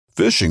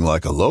Fishing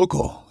like a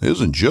local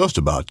isn't just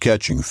about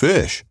catching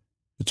fish.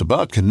 It's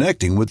about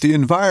connecting with the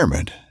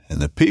environment and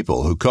the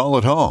people who call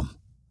it home.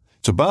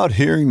 It's about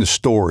hearing the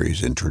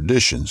stories and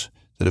traditions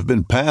that have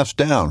been passed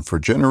down for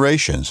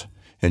generations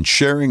and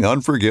sharing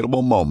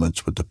unforgettable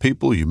moments with the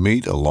people you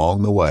meet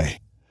along the way.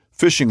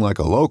 Fishing like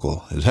a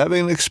local is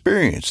having an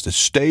experience that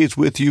stays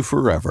with you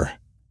forever.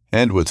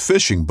 And with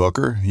Fishing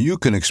Booker, you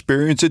can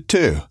experience it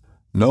too,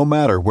 no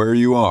matter where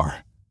you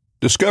are.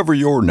 Discover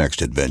your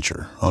next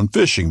adventure on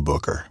Fishing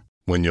Booker.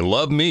 When you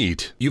love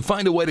meat, you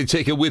find a way to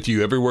take it with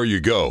you everywhere you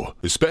go,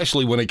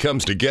 especially when it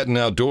comes to getting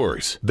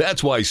outdoors.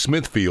 That's why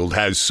Smithfield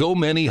has so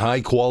many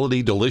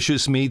high-quality,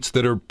 delicious meats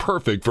that are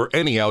perfect for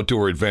any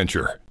outdoor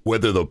adventure.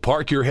 Whether the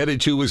park you're headed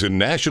to is a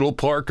national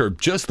park or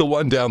just the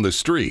one down the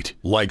street,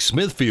 like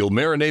Smithfield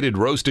marinated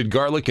roasted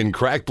garlic and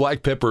cracked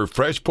black pepper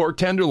fresh pork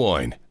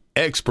tenderloin,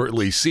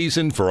 expertly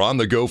seasoned for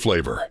on-the-go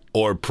flavor,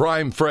 or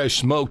prime fresh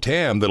smoked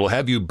ham that'll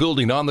have you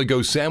building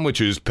on-the-go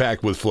sandwiches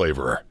packed with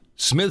flavor.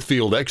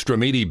 Smithfield extra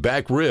meaty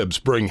back ribs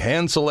bring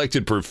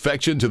hand-selected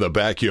perfection to the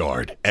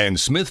backyard, and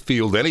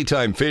Smithfield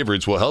Anytime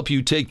Favorites will help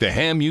you take the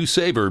ham you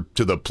savor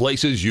to the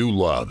places you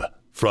love.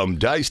 From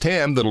diced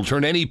ham that'll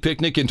turn any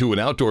picnic into an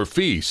outdoor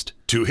feast,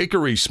 to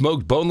hickory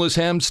smoked boneless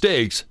ham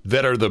steaks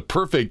that are the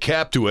perfect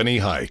cap to any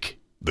hike.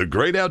 The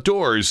great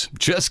outdoors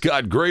just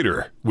got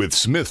greater with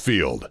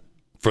Smithfield.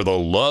 For the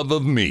love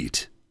of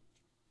meat.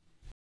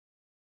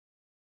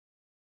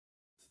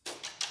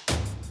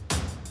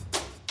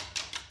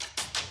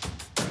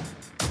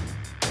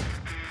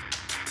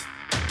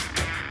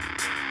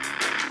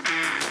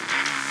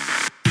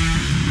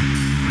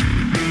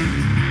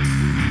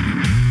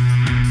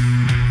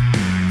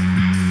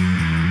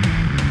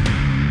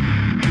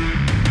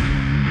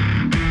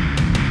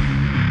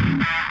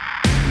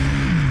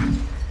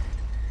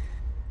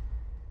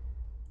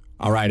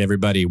 All right,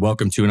 everybody.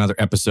 Welcome to another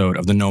episode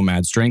of the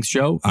Nomad Strength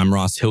Show. I'm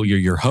Ross Hillier,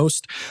 your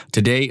host.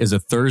 Today is a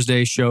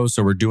Thursday show,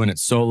 so we're doing it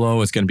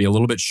solo. It's going to be a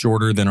little bit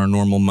shorter than our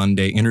normal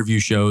Monday interview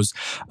shows.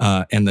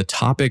 And the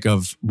topic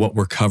of what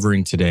we're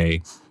covering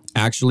today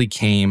actually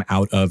came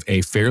out of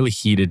a fairly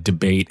heated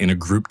debate in a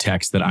group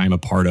text that I'm a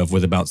part of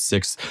with about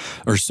 6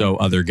 or so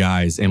other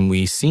guys. And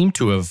we seem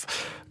to have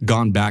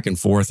gone back and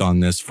forth on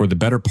this for the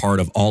better part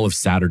of all of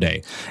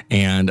Saturday.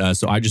 And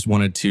so I just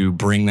wanted to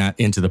bring that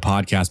into the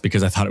podcast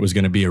because I thought it was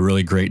going to be a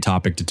really great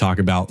topic to talk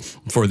about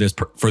for this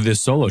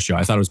solo show.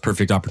 I thought it was a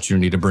perfect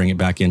opportunity to bring it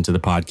back into the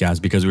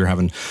podcast because we were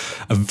having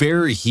a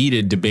very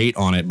heated debate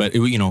on it, but it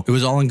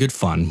was all in good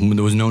fun.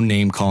 There was no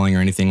name calling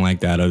or anything like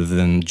that other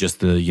than just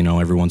the,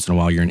 every once in a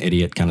while you're an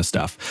idiot kind of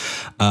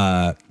stuff.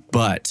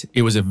 But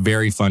it was a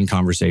very fun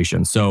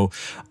conversation. So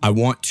I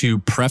want to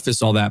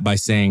preface all that by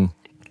saying,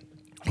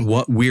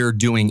 what we're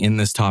doing in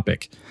this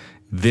topic,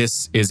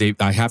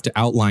 I have to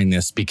outline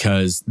this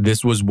because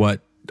this was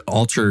what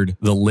altered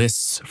the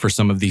lists for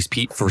some of these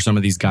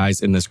guys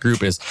in this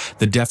group is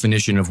the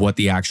definition of what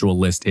the actual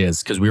list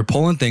is, because we were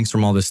pulling things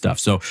from all this stuff.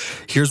 So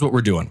here's what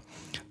we're doing.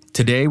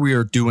 Today we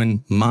are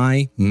doing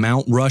my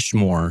Mount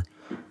Rushmore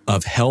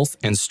of health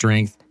and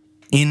strength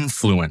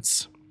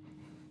influence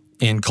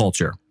in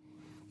culture.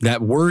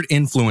 That word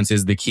influence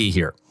is the key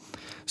here.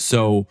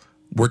 So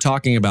we're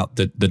talking about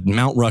the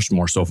Mount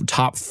Rushmore, so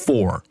top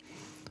 4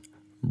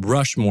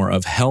 Rushmore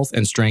of health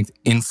and strength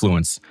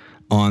influence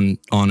on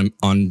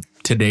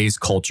today's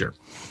culture.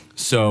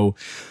 So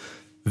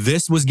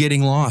this was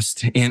getting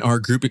lost in our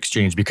group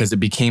exchange because it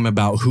became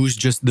about who's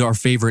just our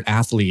favorite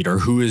athlete or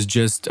who is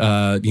just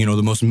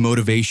the most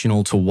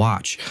motivational to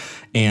watch.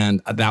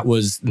 And that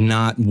was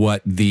not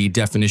what the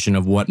definition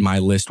of what my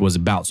list was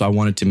about. So I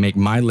wanted to make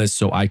my list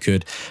so I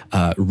could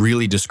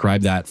really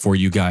describe that for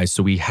you guys.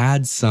 So we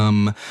had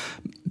some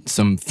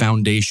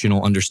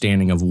foundational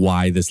understanding of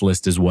why this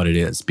list is what it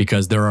is,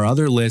 because there are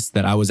other lists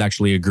that I was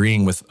actually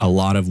agreeing with a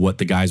lot of what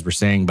the guys were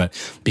saying. But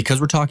because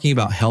we're talking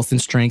about health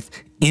and strength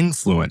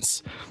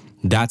influence,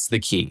 that's the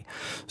key.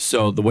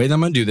 So the way that I'm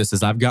going to do this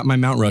is I've got my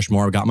Mount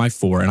Rushmore, I've got my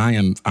 4,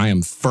 and I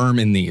am firm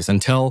in these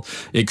until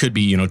it could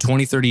be,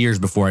 20, 30 years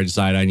before I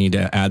decide I need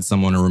to add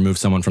someone or remove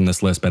someone from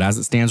this list. But as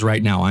it stands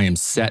right now, I am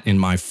set in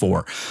my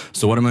 4.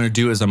 So what I'm going to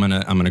do is I'm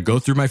going to go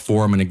through my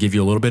 4. I'm going to give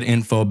you a little bit of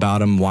info about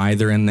them, why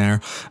they're in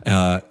there,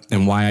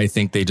 and why I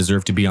think they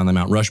deserve to be on the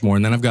Mount Rushmore.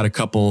 And then I've got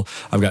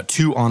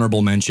 2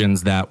 honorable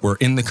mentions that were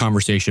in the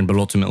conversation, but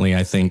ultimately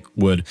I think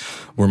were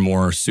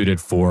more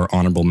suited for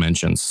honorable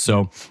mentions.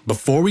 So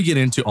before we get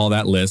into all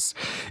that list,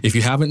 if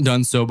you haven't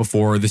done so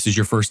before, this is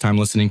your first time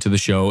listening to the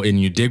show and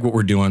you dig what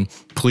we're doing,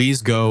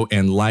 please go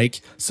and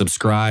like,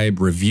 subscribe,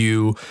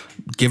 review,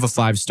 give a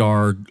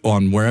 5-star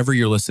on wherever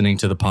you're listening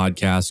to the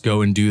podcast.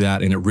 Go and do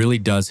that. And it really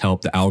does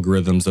help the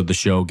algorithms of the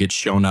show get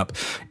shown up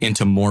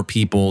into more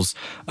people's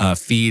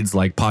feeds,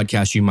 like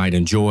podcasts you might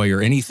enjoy or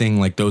anything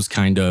like those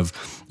kind of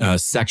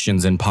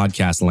sections in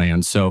podcast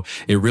land. So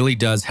it really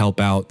does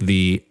help out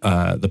the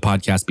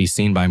podcast be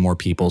seen by more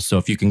people. So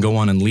if you can go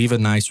on and leave a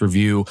nice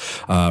review,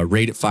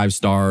 rate it 5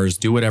 stars,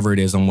 do whatever it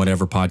is on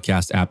whatever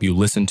podcast app you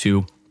listen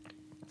to,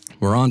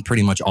 we're on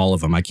pretty much all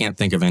of them. I can't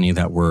think of any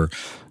that we're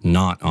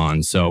not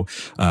on. So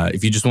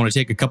if you just want to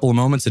take a couple of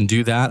moments and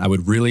do that, I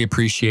would really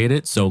appreciate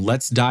it. So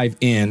let's dive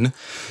in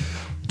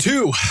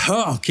to,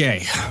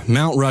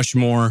 Mount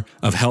Rushmore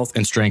of health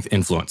and strength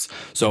influence.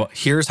 So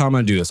here's how I'm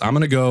going to do this. I'm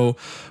going to go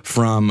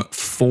from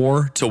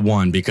 4 to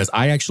 1 because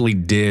I actually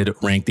did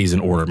rank these in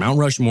order. Mount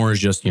Rushmore is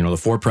just, the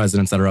 4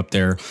 presidents that are up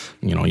there.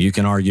 You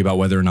can argue about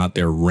whether or not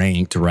they're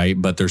ranked,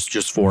 right? But there's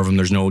just 4 of them.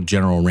 There's no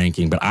general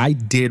ranking. But I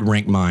did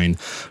rank mine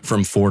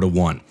from 4 to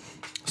 1.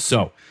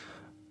 So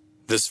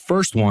this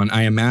first one,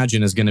 I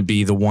imagine, is going to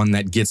be the one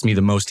that gets me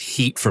the most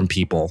heat from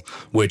people,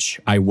 which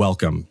I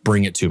welcome.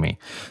 Bring it to me.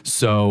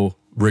 So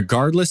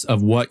regardless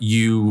of what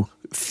you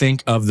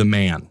think of the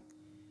man,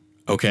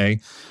 okay,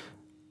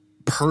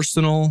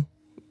 personal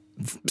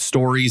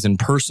stories and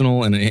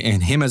personal and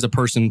him as a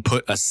person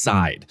put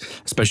aside,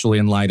 especially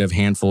in light of a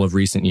handful of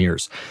recent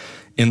years.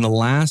 In the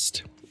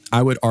last,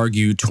 I would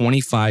argue,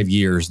 25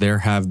 years, there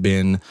have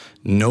been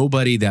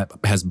nobody that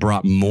has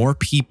brought more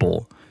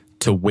people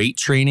to weight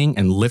training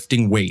and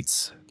lifting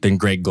weights than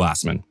Greg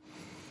Glassman.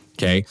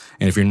 Okay.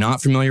 And if you're not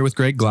familiar with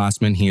Greg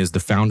Glassman, he is the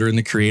founder and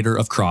the creator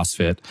of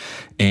CrossFit.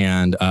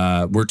 And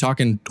we're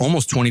talking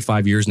almost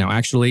 25 years now.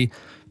 Actually,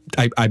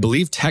 I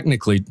believe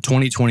technically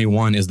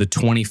 2021 is the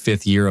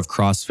 25th year of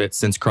CrossFit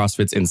since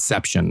CrossFit's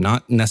inception,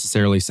 not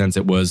necessarily since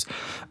it was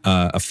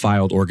a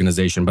filed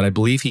organization, but I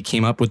believe he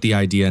came up with the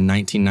idea in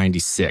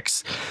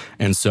 1996.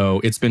 And so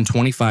it's been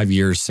 25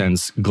 years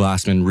since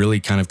Glassman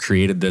really kind of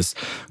created this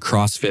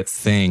CrossFit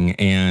thing.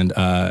 And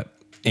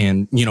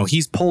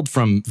he's pulled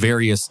from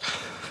various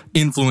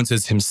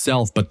influences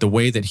himself, but the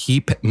way that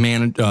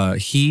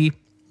he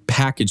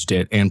packaged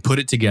it and put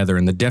it together,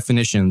 and the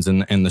definitions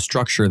and the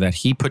structure that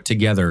he put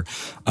together,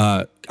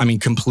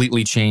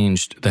 completely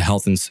changed the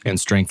health and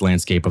strength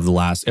landscape of the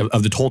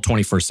whole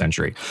 21st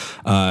century.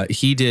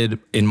 He did,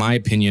 in my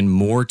opinion,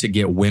 more to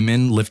get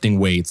women lifting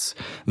weights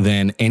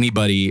than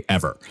anybody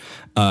ever.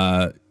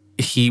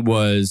 He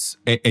was,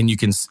 and you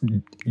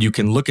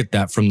can look at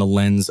that from the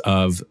lens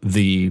of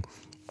the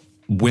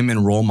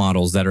women role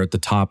models that are at the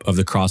top of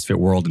the CrossFit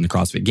world and the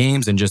CrossFit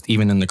Games, and just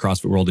even in the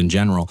CrossFit world in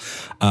general.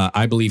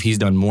 I believe he's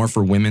done more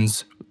for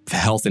women's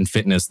health and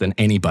fitness than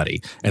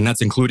anybody, and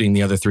that's including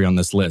the other 3 on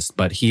this list.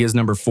 But he is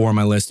number 4 on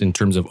my list in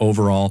terms of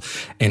overall,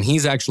 and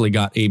he's actually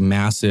got a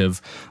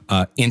massive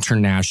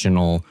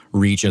international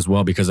reach as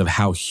well because of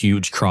how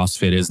huge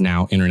CrossFit is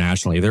now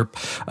internationally. They're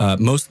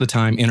most of the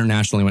time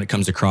internationally when it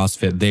comes to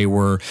CrossFit, they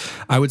were,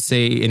 I would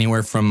say,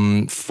 anywhere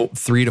from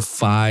 3 to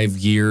 5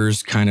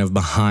 years kind of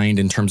behind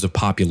in terms of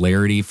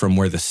popularity from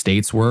where the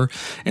States were.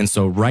 And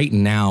so right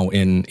now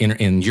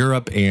in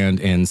Europe and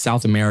in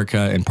South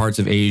America and parts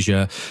of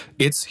Asia,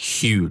 it's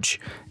huge.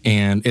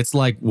 And it's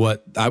like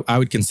what I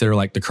would consider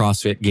like the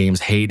CrossFit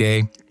Games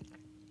heyday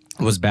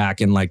was back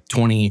in like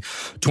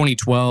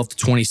 2012 to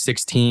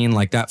 2016,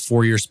 like that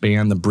 4-year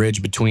span, the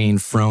bridge between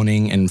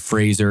Froning and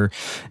Fraser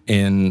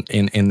in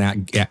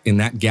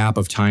that gap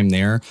of time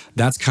there.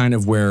 That's kind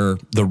of where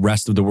the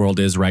rest of the world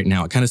is right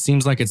now. It kind of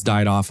seems like it's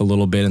died off a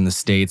little bit in the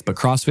States, but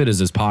CrossFit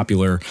is as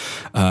popular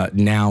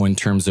now in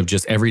terms of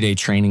just everyday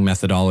training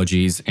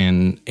methodologies,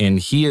 and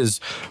he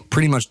is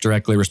pretty much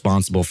directly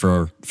responsible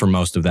for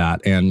most of that.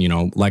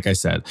 And like I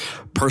said,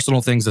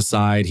 personal things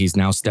aside, he's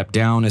now stepped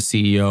down as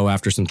CEO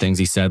after some things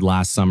he said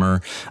last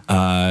summer,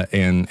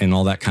 and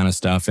all that kind of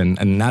stuff.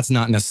 And that's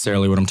not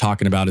necessarily what I'm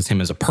talking about as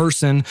him as a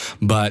person,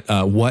 but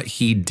what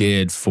he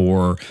did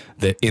for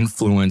the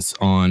influence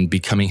on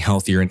becoming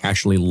healthier and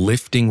actually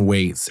lifting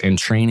weights and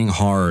training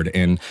hard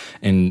and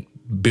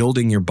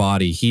building your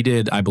body. He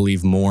did, I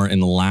believe, more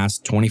in the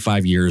last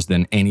 25 years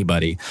than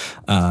anybody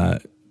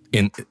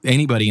in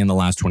the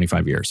last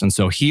 25 years. And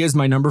so he is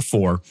my number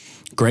 4,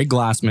 Greg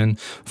Glassman,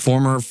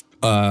 former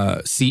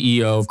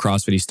CEO of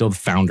CrossFit. He's still the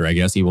founder, I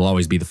guess. He will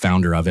always be the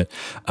founder of it,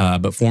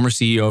 but former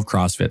CEO of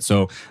CrossFit.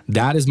 So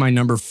that is my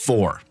number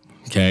 4.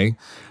 Okay.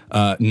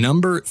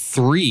 Number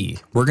 3,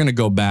 we're going to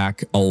go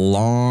back a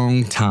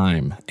long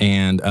time,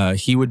 and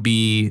he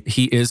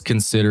is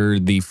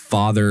considered the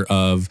father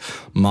of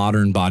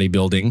modern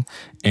bodybuilding,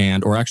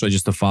 or actually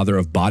just the father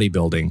of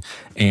bodybuilding.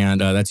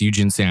 And that's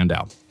Eugene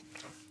Sandow.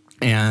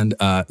 And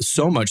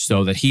so much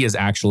so that he is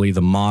actually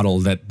the model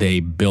that they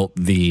built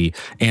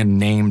and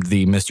named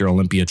the Mr.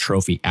 Olympia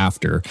trophy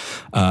after.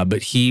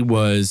 But he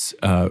was,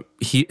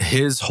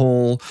 his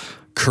whole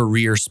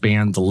career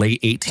spanned the late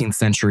 18th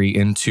century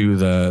into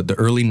the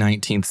early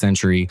 19th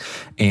century.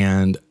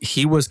 And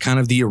he was kind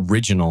of the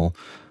original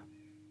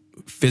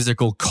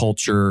physical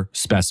culture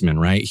specimen,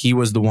 right? He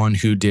was the one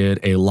who did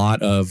a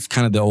lot of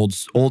kind of the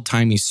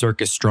old-timey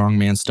circus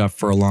strongman stuff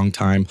for a long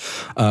time.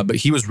 But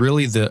he was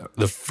really the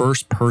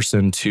first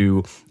person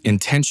to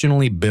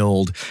intentionally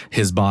build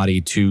his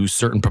body to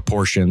certain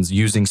proportions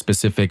using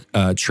specific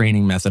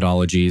training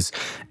methodologies.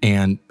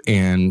 And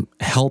and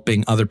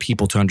helping other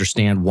people to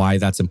understand why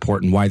that's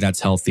important, why that's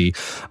healthy,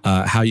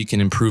 how you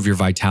can improve your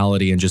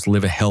vitality and just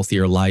live a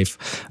healthier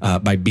life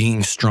by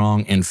being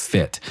strong and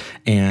fit.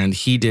 And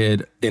he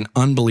did an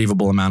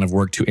unbelievable amount of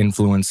work to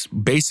influence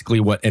basically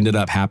what ended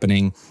up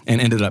happening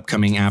and ended up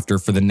coming after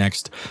for the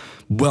next,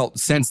 well,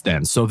 since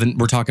then. So then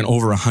we're talking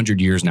over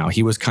 100 years now.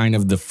 He was kind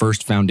of the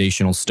first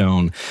foundational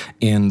stone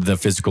in the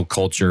physical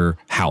culture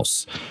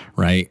house,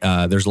 right?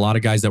 There's a lot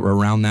of guys that were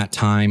around that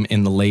time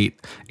in the late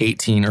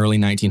early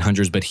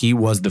 1900s, but he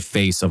was the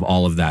face of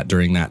all of that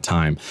during that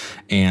time.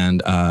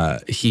 And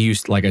he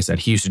used, like I said,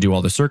 he used to do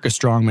all the circus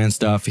strongman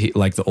stuff,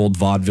 like the old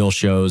vaudeville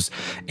shows.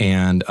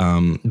 And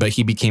but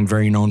he became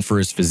very known for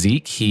his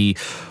physique. He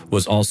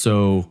was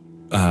also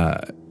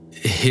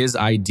his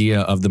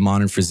idea of the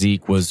modern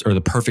physique was, or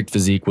the perfect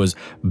physique was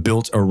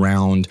built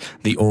around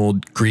the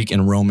old Greek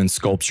and Roman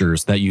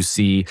sculptures that you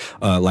see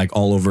like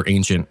all over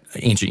ancient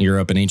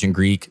Europe and ancient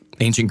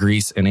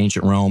Greece and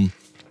ancient Rome.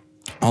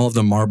 All of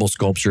the marble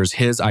sculptures,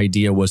 his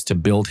idea was to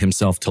build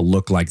himself to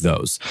look like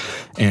those.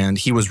 And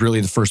he was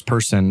really the first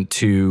person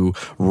to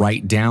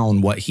write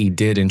down what he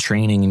did in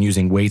training and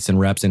using weights and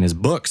reps in his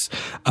books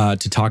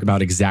to talk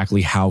about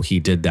exactly how he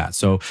did that.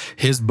 So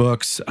his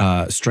books,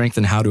 Strength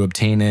and How to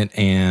Obtain It,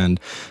 and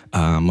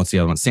what's the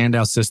other one?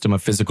 Sandow's System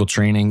of Physical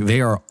Training.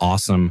 They are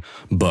awesome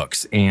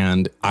books.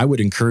 And I would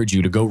encourage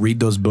you to go read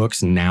those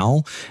books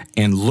now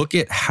and look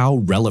at how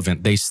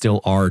relevant they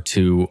still are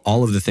to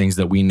all of the things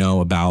that we know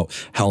about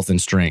health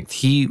and strength.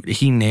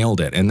 He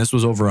nailed it. And this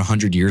was over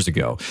 100 years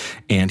ago.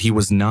 And he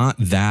was not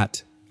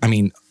that, I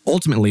mean,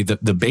 ultimately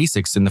the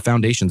basics and the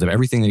foundations of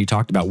everything that he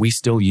talked about, we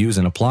still use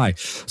and apply.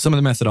 Some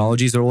of the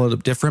methodologies are a little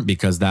bit different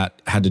because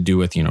that had to do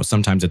with,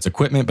 sometimes it's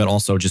equipment, but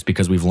also just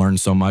because we've learned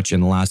so much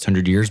in the last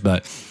 100 years.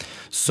 But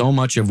so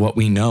much of what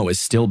we know is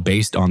still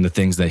based on the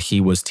things that he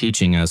was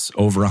teaching us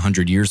over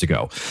 100 years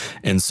ago.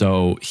 And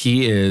so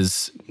he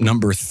is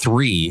number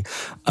 3,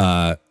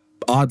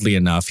 oddly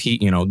enough,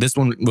 this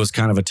one was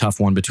kind of a tough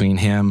one between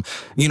him.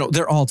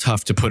 They're all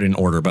tough to put in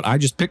order, but I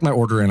just picked my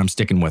order and I'm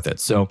sticking with it.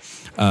 So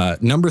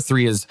number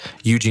 3 is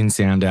Eugene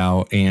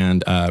Sandow.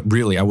 And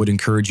really, I would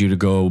encourage you to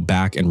go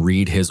back and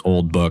read his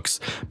old books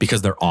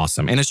because they're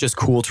awesome. And it's just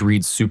cool to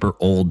read super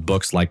old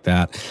books like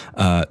that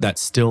that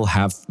still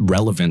have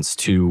relevance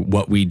to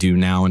what we do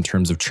now in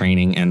terms of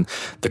training and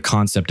the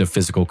concept of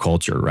physical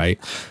culture, right?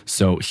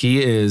 So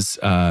he is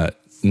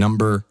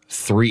number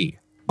 3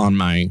 on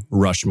my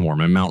Rushmore,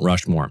 my Mount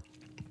Rushmore.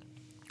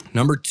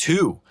 Number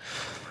 2,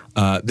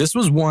 this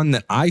was one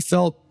that I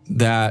felt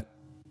that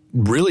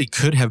really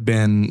could have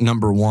been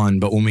number 1,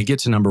 but when we get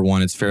to number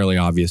 1, it's fairly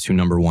obvious who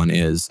number 1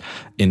 is,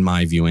 in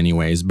my view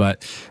anyways.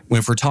 But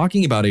if we're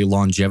talking about a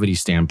longevity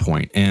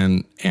standpoint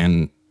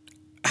and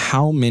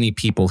how many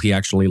people he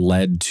actually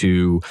led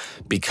to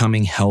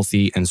becoming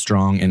healthy and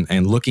strong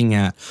and looking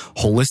at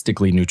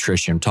holistically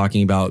nutrition,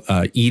 talking about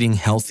eating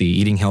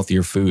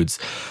healthier foods,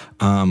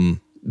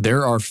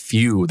 there are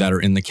few that are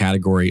in the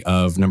category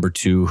of number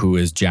 2, who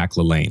is Jack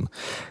LaLanne.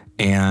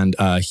 And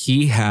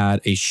he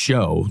had a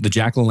show, the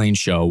Jack LaLanne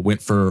Show,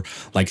 went for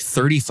like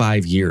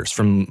 35 years,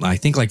 from I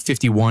think like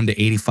 51 to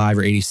 85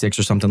 or 86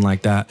 or something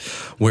like that,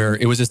 where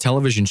it was his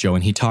television show.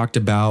 And he talked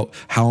about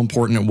how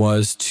important it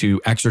was to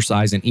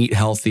exercise and eat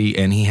healthy.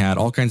 And he had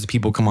all kinds of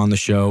people come on the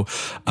show.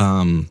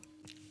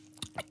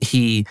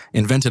 He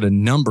invented a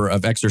number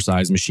of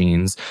exercise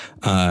machines.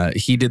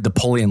 He did the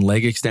pulley and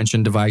leg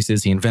extension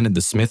devices. He invented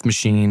the Smith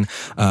machine.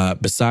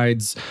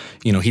 Besides,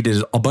 he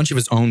did a bunch of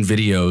his own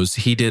videos.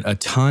 He did a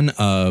ton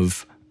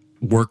of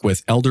work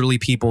with elderly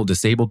people,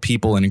 disabled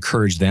people, and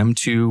encourage them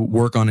to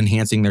work on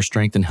enhancing their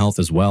strength and health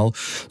as well.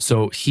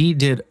 So he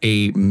did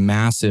a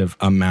massive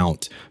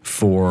amount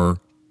for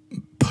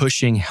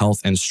pushing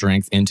health and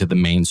strength into the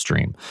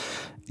mainstream.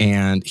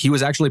 And he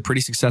was actually a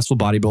pretty successful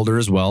bodybuilder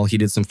as well. He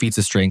did some feats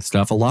of strength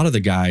stuff. A lot of the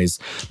guys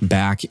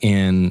back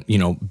in,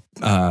 you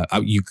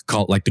could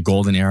call it like the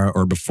golden era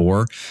or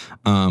before,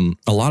 a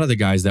lot of the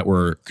guys that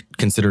were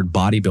considered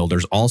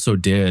bodybuilders also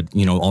did,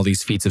 all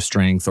these feats of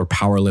strength or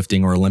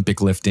powerlifting or Olympic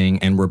lifting,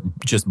 and were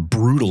just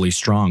brutally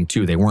strong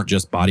too. They weren't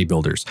just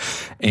bodybuilders.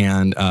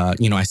 And,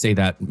 I say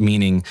that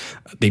meaning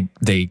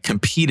they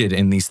competed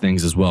in these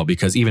things as well,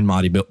 because even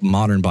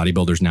modern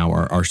bodybuilders now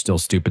are still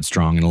stupid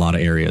strong in a lot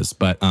of areas.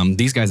 But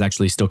these guys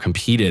actually still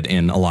competed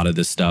in a lot of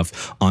this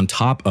stuff on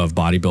top of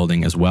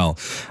bodybuilding as well.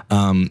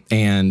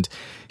 And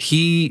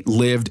he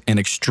lived an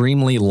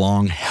extremely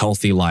long,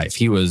 healthy life.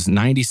 He was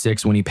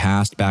 96 when he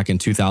passed back in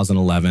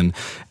 2011.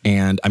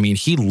 And I mean,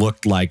 he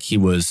looked like he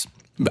was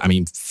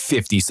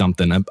 50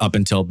 something up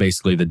until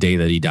basically the day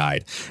that he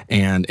died.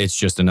 And it's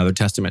just another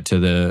testament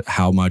to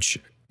how much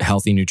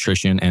healthy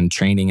nutrition and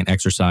training and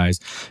exercise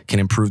can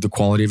improve the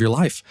quality of your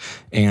life.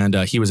 And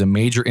he was a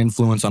major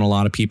influence on a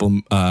lot of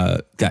people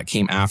that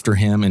came after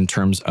him in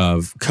terms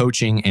of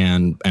coaching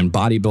and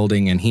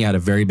bodybuilding. And he had a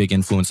very big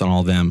influence on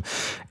all of them.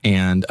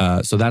 And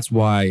so that's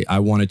why I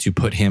wanted to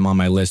put him on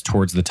my list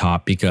towards the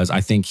top, because I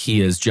think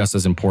he is just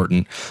as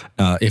important,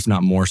 if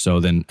not more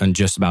so, than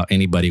just about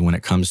anybody when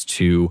it comes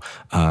to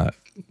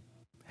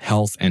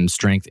health and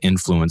strength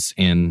influence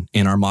in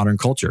our modern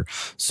culture.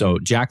 So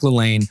Jack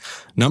LaLanne,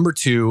 number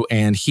 2,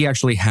 and he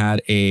actually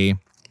had a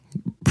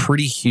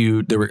pretty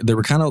huge, there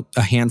were kind of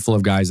a handful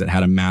of guys that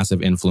had a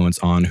massive influence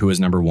on who is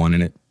number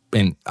 1,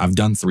 and I've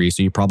done 3,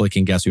 so you probably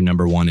can guess who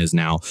number 1 is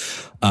now.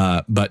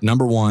 But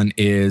number 1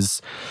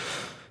 is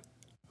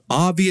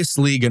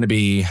obviously going to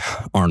be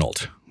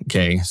Arnold.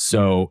 Okay.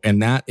 So,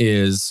 and that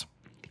is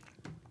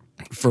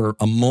for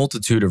a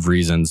multitude of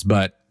reasons,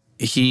 but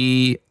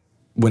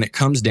when it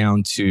comes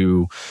down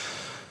to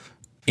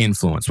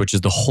influence, which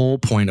is the whole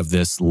point of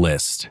this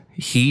list,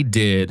 he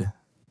did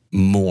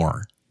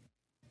more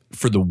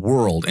for the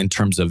world in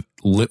terms of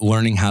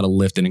learning how to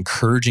lift and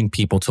encouraging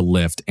people to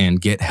lift and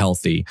get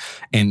healthy.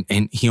 And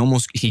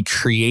he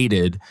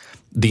created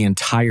the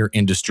entire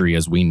industry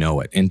as we know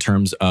it in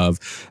terms of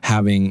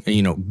having,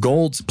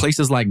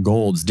 places like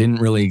Gold's didn't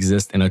really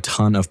exist in a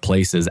ton of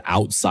places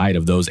outside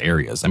of those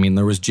areas. I mean,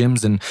 there was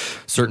gyms in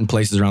certain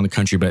places around the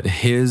country, but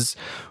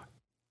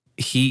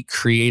he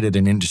created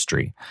an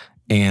industry.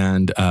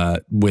 And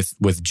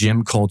with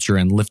gym culture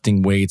and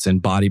lifting weights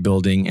and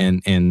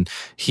bodybuilding, and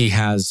he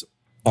has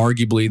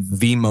arguably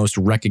the most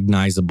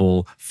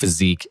recognizable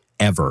physique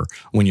ever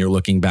when you're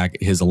looking back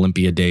at his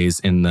Olympia days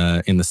in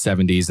the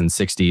 70s and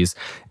 60s.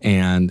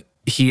 And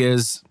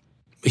he's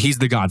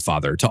the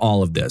godfather to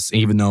all of this,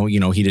 even though,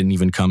 he didn't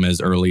even come as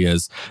early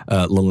as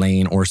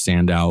LaLanne or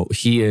Sandow.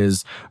 He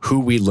is who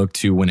we look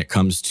to when it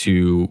comes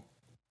to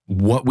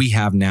what we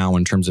have now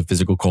in terms of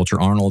physical culture.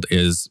 Arnold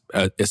is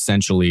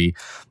essentially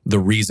the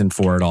reason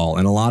for it all.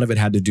 And a lot of it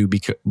had to do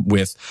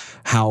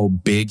with how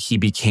big he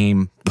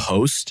became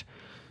post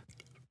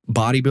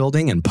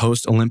bodybuilding and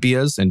post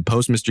Olympias and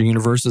post Mr.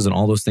 Universes and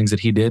all those things that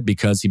he did,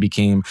 because he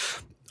became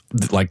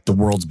like the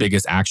world's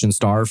biggest action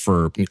star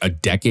for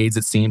decades,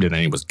 it seemed. And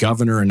then he was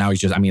governor, and now he's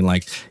just,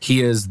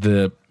 he is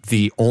the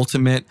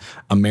ultimate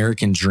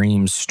American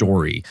dream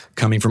story,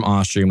 coming from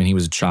Austria when he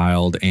was a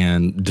child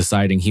and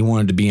deciding he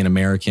wanted to be an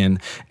American,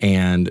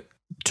 and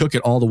took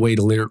it all the way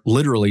to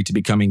literally to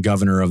becoming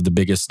governor of the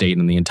biggest state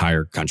in the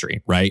entire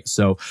country. Right.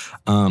 So,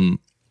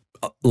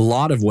 a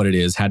lot of what it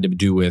is had to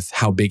do with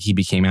how big he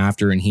became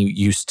after. And he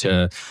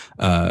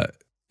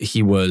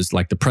was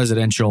like the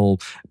presidential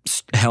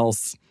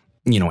health,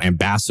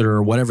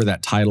 ambassador, whatever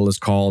that title is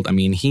called. I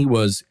mean, he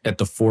was at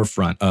the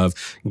forefront of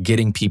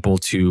getting people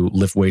to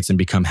lift weights and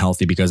become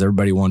healthy because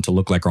everybody wanted to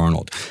look like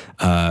Arnold.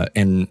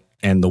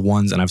 And the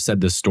ones, and I've said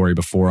this story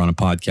before on a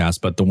podcast,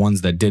 but the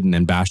ones that didn't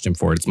and bashed him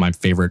for it, it's my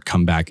favorite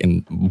comeback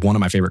and one of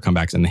my favorite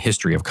comebacks in the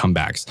history of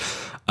comebacks.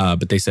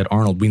 But they said,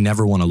 Arnold, we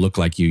never want to look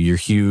like you. You're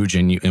huge,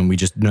 and we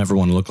just never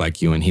want to look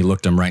like you. And he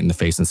looked him right in the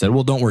face and said,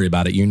 well, don't worry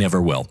about it. You never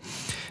will.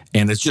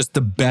 And it's just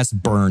the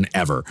best burn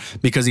ever,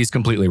 because he's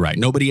completely right.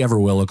 Nobody ever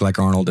will look like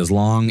Arnold as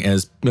long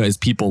as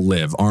people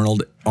live.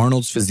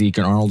 Arnold's physique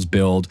and Arnold's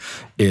build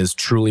is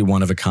truly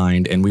one of a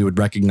kind, and we would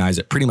recognize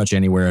it pretty much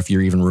anywhere if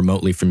you're even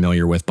remotely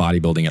familiar with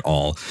bodybuilding at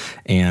all.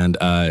 And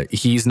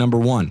he's number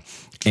 1.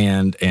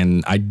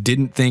 And I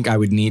didn't think I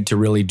would need to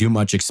really do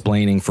much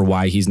explaining for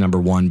why he's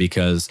number 1,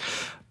 because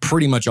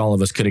pretty much all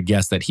of us could have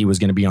guessed that he was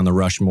going to be on the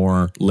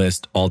Rushmore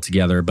list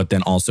altogether, but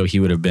then also he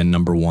would have been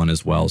number 1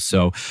 as well.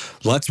 So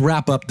let's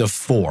wrap up the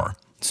 4.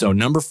 So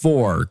number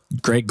 4,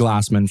 Greg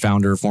Glassman,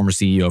 founder, former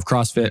CEO of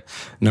CrossFit.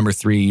 Number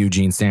 3,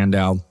 Eugene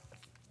Sandow,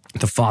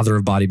 the father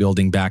of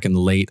bodybuilding back in the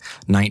late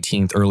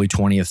 19th, early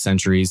 20th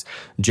centuries.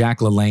 Jack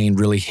LaLanne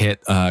really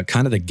hit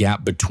kind of the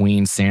gap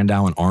between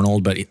Sandow and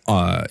Arnold, but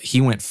he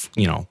went,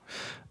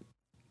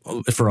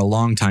 for a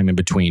long time in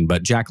between.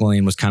 But Jack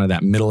LaLanne was kind of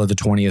that middle of the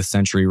 20th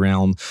century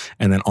realm.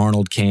 And then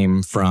Arnold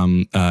came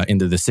from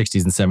into the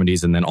 60s and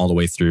 70s, and then all the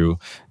way through,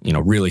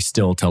 really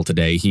still till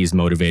today, he's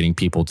motivating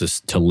people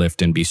to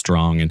lift and be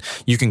strong. And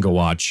you can go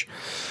watch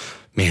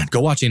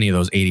any of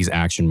those 80s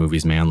action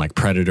movies, man, like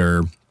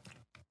Predator.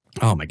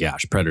 Oh my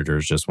gosh, Predator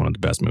is just one of the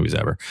best movies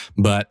ever.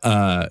 But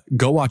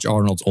go watch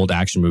Arnold's old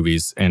action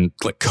movies and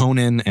like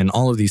Conan and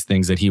all of these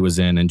things that he was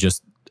in, and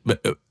just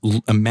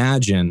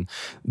imagine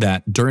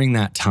that during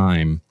that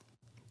time,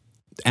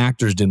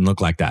 actors didn't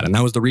look like that. And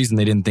that was the reason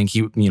they didn't think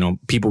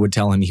people would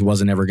tell him he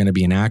wasn't ever going to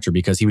be an actor,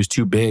 because he was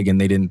too big and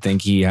they didn't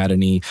think he had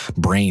any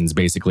brains,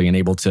 basically, and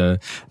able to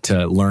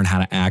learn how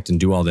to act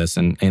and do all this.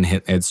 And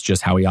it's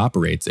just how he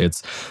operates.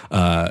 It's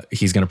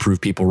he's going to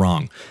prove people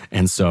wrong.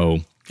 And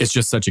so it's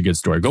just such a good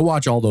story. Go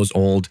watch all those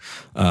old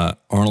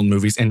Arnold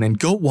movies, and then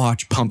go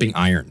watch Pumping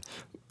Iron.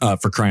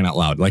 For crying out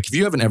loud. Like, if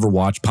you haven't ever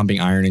watched Pumping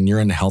Iron and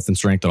you're into health and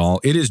strength at all,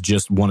 it is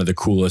just one of the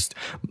coolest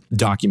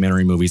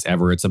documentary movies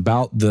ever. It's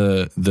about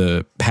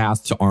the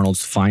path to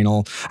Arnold's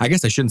final, I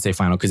guess I shouldn't say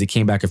final because he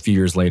came back a few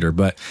years later,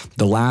 but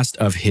the last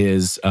of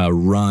his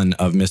run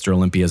of Mr.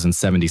 Olympias in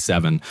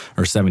 77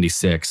 or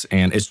 76.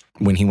 And it's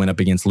when he went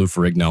up against Lou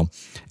Ferrigno.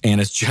 And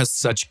it's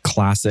just such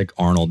classic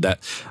Arnold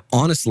that,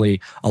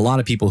 honestly, a lot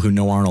of people who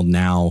know Arnold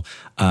now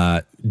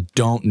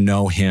don't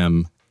know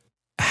him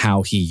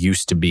how he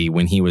used to be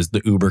when he was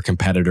the uber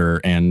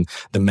competitor and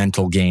the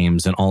mental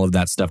games and all of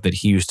that stuff that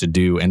he used to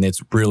do. And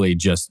it's really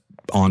just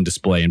on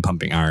display in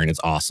Pumping Iron. It's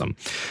awesome.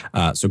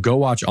 So go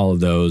watch all of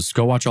those.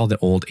 Go watch all the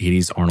old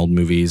 80s Arnold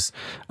movies,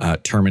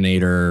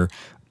 Terminator,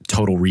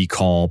 Total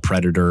Recall,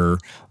 Predator.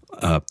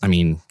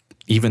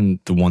 Even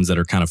the ones that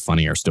are kind of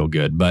funny are still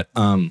good. But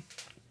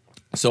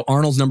so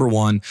Arnold's number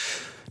one.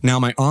 Now,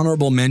 my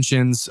honorable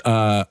mentions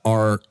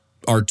are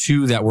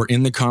two that were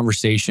in the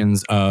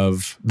conversations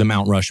of the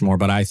Mount Rushmore,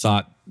 but I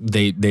thought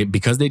they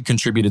because they'd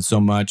contributed so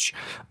much,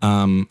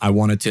 I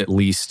wanted to at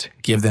least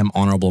give them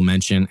honorable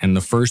mention. And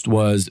the first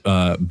was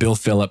Bill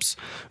Phillips,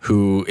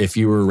 who, if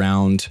you were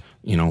around,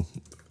 in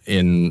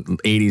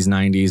 80s,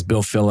 90s,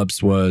 Bill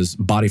Phillips was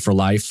Body for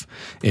Life,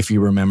 if you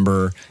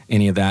remember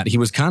any of that. He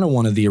was kind of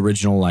one of the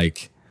original,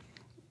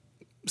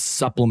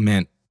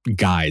 supplement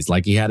guys.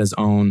 He had his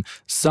own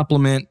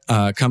supplement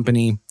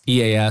company,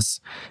 EAS,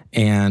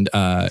 and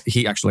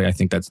he actually, I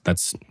think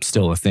that's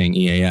still a thing,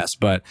 EAS,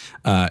 but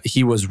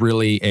he was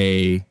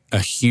really a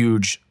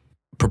huge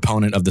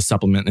proponent of the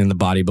supplement in the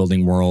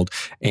bodybuilding world.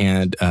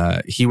 And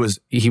he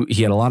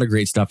had a lot of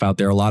great stuff out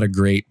there, a lot of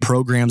great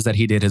programs that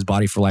he did. His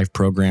Body for Life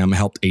program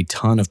helped a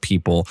ton of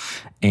people.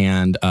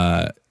 And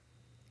I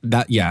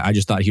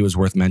just thought he was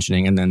worth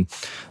mentioning. And then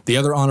the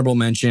other honorable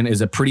mention is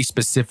a pretty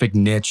specific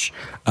niche,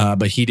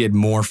 but he did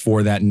more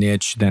for that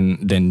niche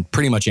than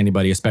pretty much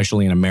anybody,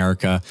 especially in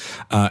America.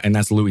 And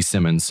that's Louis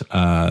Simmons,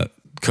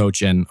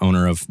 coach and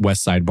owner of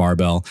Westside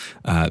Barbell,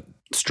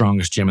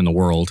 strongest gym in the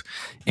world.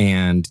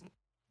 And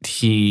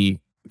he's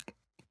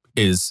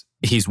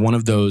one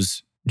of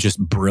those just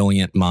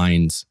brilliant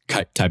minds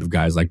type of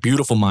guys,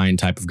 beautiful mind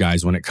type of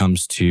guys when it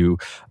comes to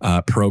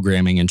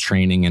programming and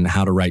training and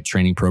how to write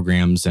training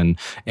programs and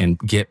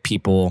get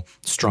people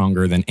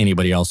stronger than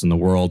anybody else in the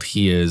world.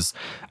 He is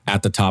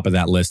at the top of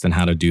that list and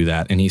how to do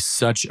that. And he's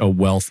such a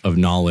wealth of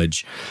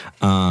knowledge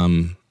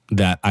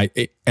that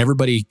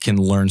everybody can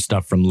learn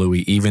stuff from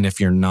Louis, even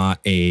if you're not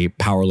a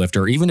power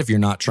lifter, even if you're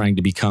not trying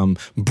to become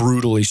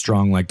brutally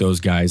strong like those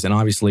guys. And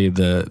obviously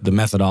the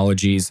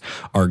methodologies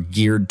are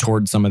geared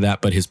towards some of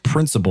that, but his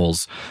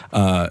principles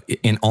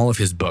in all of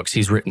his books,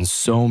 he's written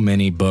so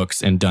many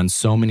books and done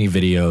so many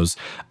videos.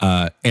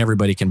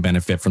 Everybody can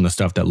benefit from the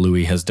stuff that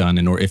Louis has done.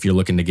 And or if you're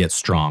looking to get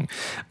strong,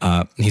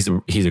 he's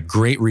a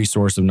great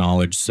resource of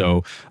knowledge.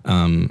 So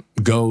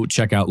go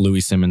check out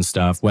Louis Simmons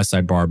stuff,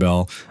 Westside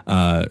Barbell,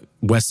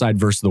 Westside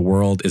versus the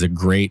World is a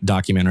great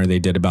documentary they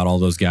did about all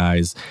those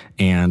guys,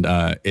 and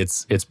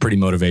it's pretty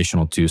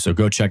motivational too. So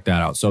go check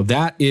that out. So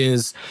that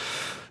is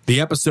the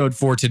episode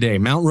for today.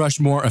 Mount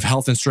Rushmore of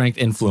health and strength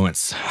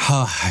influence.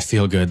 I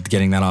feel good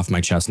getting that off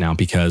my chest now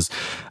because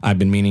I've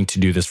been meaning to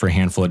do this for a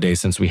handful of days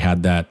since we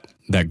had that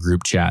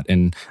group chat,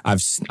 and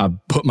I've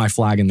put my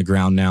flag in the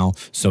ground now.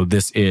 So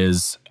this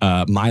is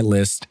my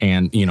list,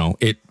 and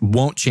it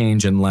won't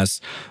change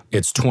unless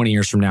it's 20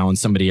 years from now and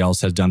somebody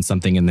else has done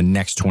something in the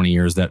next 20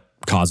 years that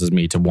causes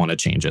me to want to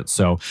change it.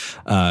 So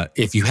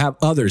if you have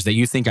others that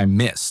you think I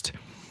missed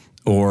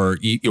or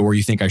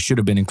you think I should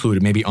have been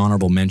included, maybe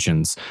honorable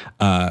mentions,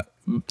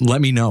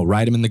 let me know.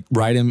 Write them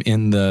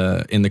in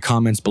the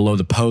comments below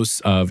the posts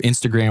of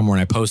Instagram when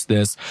I post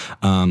this.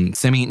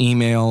 Send me an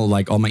email.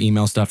 All my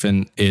email stuff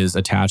is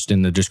attached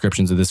in the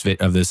descriptions of this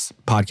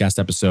podcast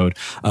episode.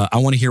 I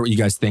want to hear what you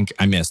guys think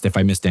I missed. If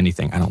I missed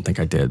anything, I don't think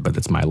I did, but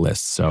it's my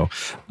list. So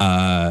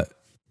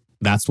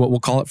that's what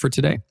we'll call it for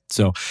today.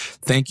 So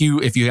thank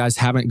you. If you guys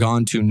haven't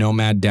gone to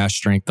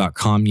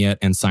nomad-strength.com yet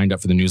and signed up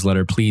for the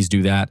newsletter, please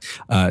do that.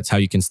 It's how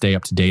you can stay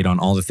up to date on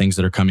all the things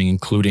that are coming,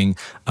 including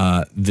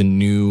the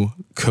new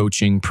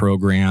coaching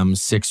program,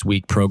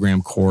 6-week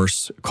program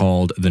course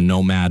called the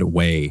Nomad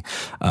Way.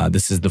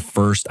 This is the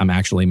first I'm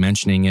actually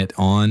mentioning it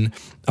on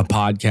a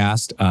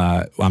podcast.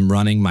 I'm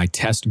running my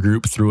test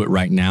group through it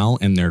right now,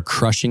 and they're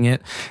crushing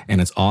it, and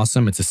it's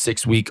awesome. It's a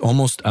 6-week,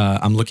 almost,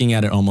 I'm looking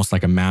at it almost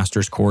like a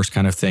master's course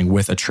kind of thing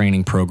with a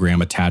training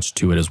program attached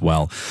to it as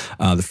well.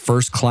 The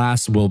first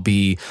class will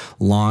be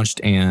launched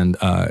and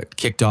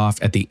kicked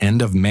off at the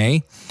end of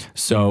May.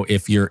 So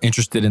if you're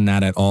interested in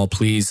that at all,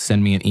 please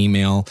send me an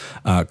email,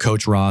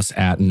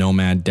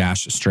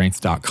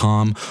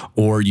 coachross@nomad-strength.com,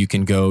 or you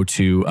can go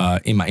to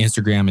in my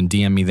Instagram and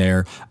DM me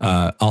there.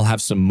 I'll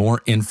have some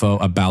more info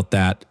about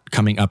that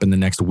coming up in the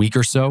next week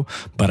or so,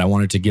 but I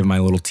wanted to give my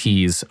little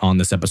tease on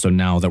this episode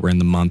now that we're in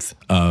the month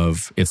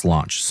of its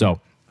launch.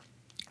 So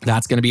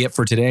that's going to be it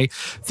for today.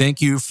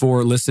 Thank you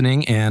for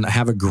listening, and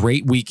have a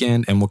great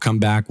weekend, and we'll come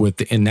back with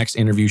the next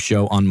interview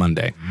show on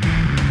Monday.